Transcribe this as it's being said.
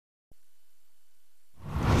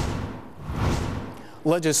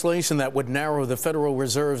Legislation that would narrow the Federal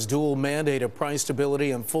Reserve's dual mandate of price stability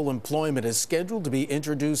and full employment is scheduled to be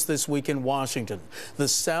introduced this week in Washington. The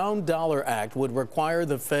Sound Dollar Act would require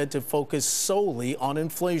the Fed to focus solely on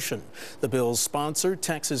inflation. The bill's sponsor,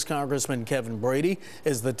 Texas Congressman Kevin Brady,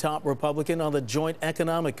 is the top Republican on the Joint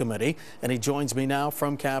Economic Committee, and he joins me now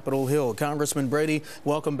from Capitol Hill. Congressman Brady,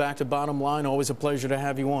 welcome back to Bottom Line. Always a pleasure to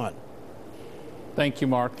have you on. Thank you,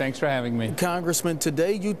 Mark. Thanks for having me. Congressman,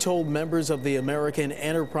 today you told members of the American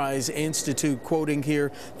Enterprise Institute, quoting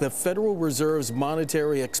here, the Federal Reserve's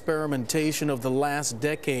monetary experimentation of the last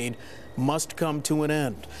decade must come to an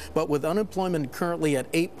end. But with unemployment currently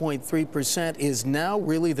at 8.3%, is now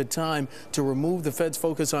really the time to remove the Fed's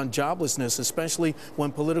focus on joblessness, especially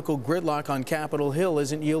when political gridlock on Capitol Hill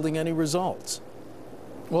isn't yielding any results?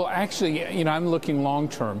 Well, actually, I'm looking long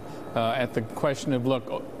term at the question of,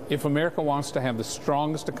 look, if America wants to have the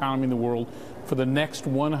strongest economy in the world for the next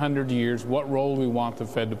 100 years, what role do we want the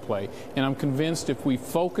Fed to play? And I'm convinced if we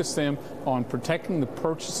focus them on protecting the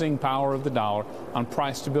purchasing power of the dollar, on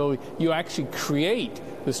price stability, you actually create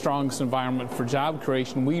the strongest environment for job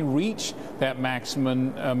creation. We reach that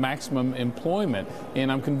maximum employment.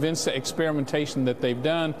 And I'm convinced the experimentation that they've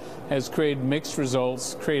done has created mixed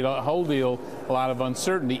results, created a whole deal, a lot of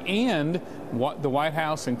uncertainty. And what the White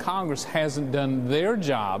House and Congress hasn't done their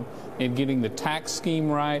job in getting the tax scheme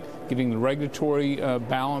right, getting the regulatory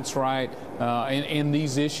balance right, and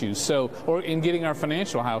these issues. Or in getting our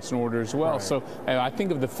financial house in order as well. Right. So I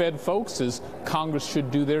think if the Fed focuses, Congress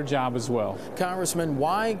should do their job as well. Congressman,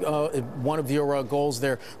 why one of your goals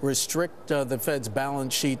there, restrict the Fed's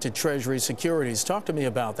balance sheet to Treasury securities? Talk to me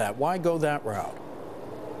about that. Why go that route?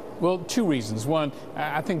 Well, two reasons. One,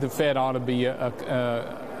 I think the Fed ought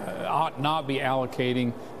not be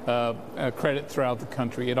allocating credit throughout the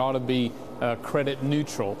country. It ought to be credit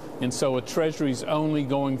neutral. And so a Treasury's only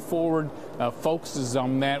going forward focuses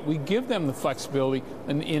on that. We give them the flexibility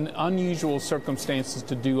in unusual circumstances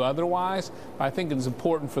to do otherwise. I think it's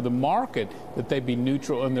important for the market that they be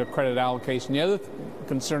neutral in their credit allocation. The other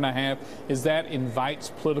concern I have is that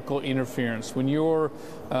invites political interference. When you're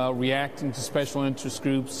reacting to special interest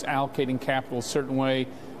groups, allocating capital a certain way,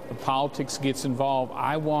 politics gets involved.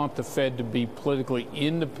 I want the Fed to be politically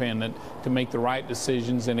independent to make the right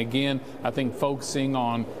decisions. And again, I think focusing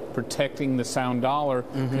on protecting the sound dollar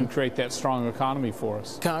can create that strong economy for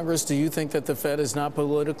us. Congress, do you think that the Fed is not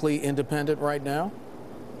politically independent right now?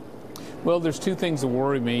 Well, there's two things that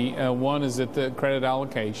worry me. One is that the credit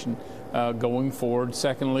allocation going forward.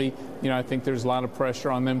 Secondly, I think there's a lot of pressure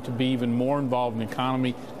on them to be even more involved in the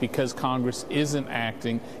economy because Congress isn't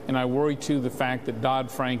acting. And I worry, too, the fact that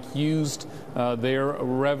Dodd-Frank used their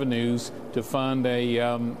revenues to fund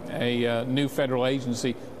a new federal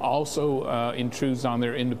agency also intrudes on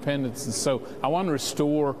their independence. And so I want to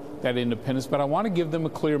restore that independence, but I want to give them a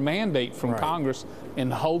clear mandate from Congress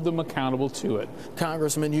and hold them accountable to it.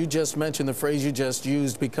 Congressman, you just mentioned the phrase you just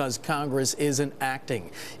used, because Congress isn't acting.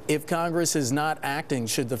 If Congress is not acting,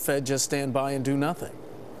 should the Fed just stand by and do nothing?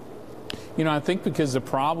 I think because the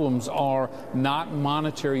problems are not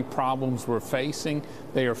monetary problems we're facing,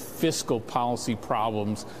 they are fiscal policy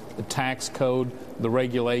problems. The tax code, the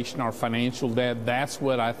regulation, our financial debt, that's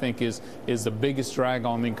what I think is the biggest drag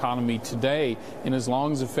on the economy today. And as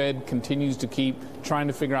long as the Fed continues to keep trying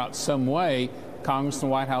to figure out some way, Congress and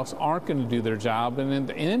the White House aren't going to do their job, and in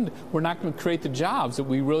the end, we're not going to create the jobs that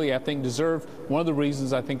we really, I think, deserve. One of the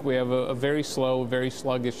reasons I think we have a very slow, very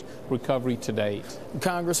sluggish recovery to date.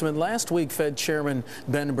 Congressman, last week, Fed Chairman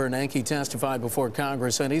Ben Bernanke testified before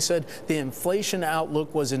Congress, and he said the inflation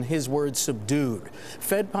outlook was, in his words, subdued.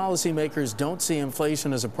 Fed policymakers don't see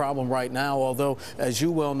inflation as a problem right now, although, as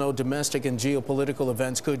you well know, domestic and geopolitical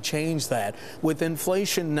events could change that. With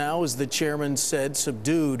inflation now, as the chairman said,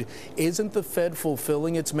 subdued, isn't the Fed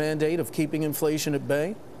fulfilling its mandate of keeping inflation at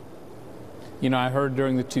bay? I heard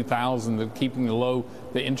during the 2000s that keeping the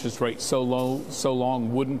interest rate so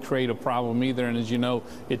long wouldn't create a problem either. And as you know,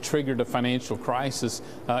 it triggered a financial crisis.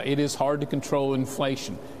 It is hard to control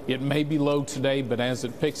inflation. It may be low today, but as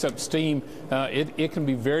it picks up steam, it can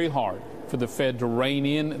be very hard for the Fed to rein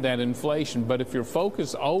in that inflation. But if your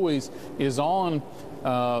focus always is on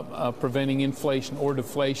preventing inflation or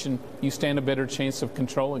deflation, you stand a better chance of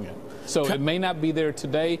controlling it. So it may not be there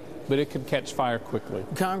today, but it could catch fire quickly.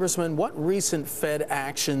 Congressman, what recent Fed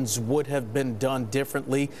actions would have been done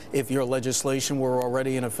differently if your legislation were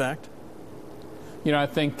already in effect? I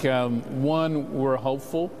think, one, we're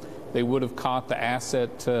hopeful they would have caught the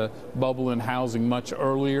asset bubble in housing much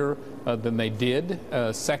earlier than they did.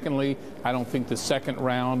 Secondly, I don't think the second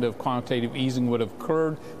round of quantitative easing would have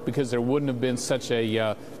occurred because there wouldn't have been such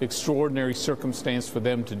a extraordinary circumstance for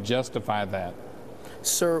them to justify that.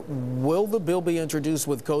 Sir, will the bill be introduced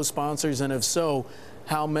with co-sponsors, and if so,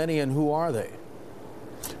 how many and who are they?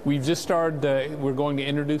 We've just started, we're going to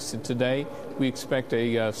introduce it today. We expect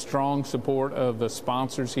a strong support of the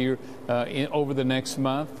sponsors here over the next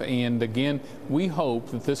month. And again, we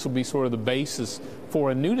hope that this will be sort of the basis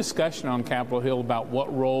for a new discussion on Capitol Hill about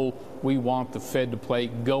what role we want the Fed to play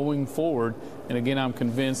going forward. And again, I'm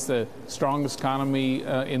convinced the strongest economy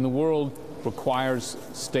in the world requires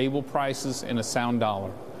stable prices and a sound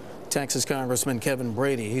dollar. Texas Congressman Kevin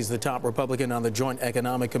Brady, he's the top Republican on the Joint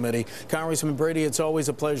Economic Committee. Congressman Brady, it's always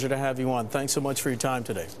a pleasure to have you on. Thanks so much for your time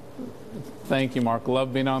today. Thank you, Mark.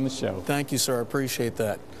 Love being on the show. Thank you, sir. I appreciate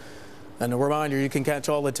that. And a reminder, you can catch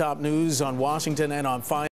all the top news on Washington and on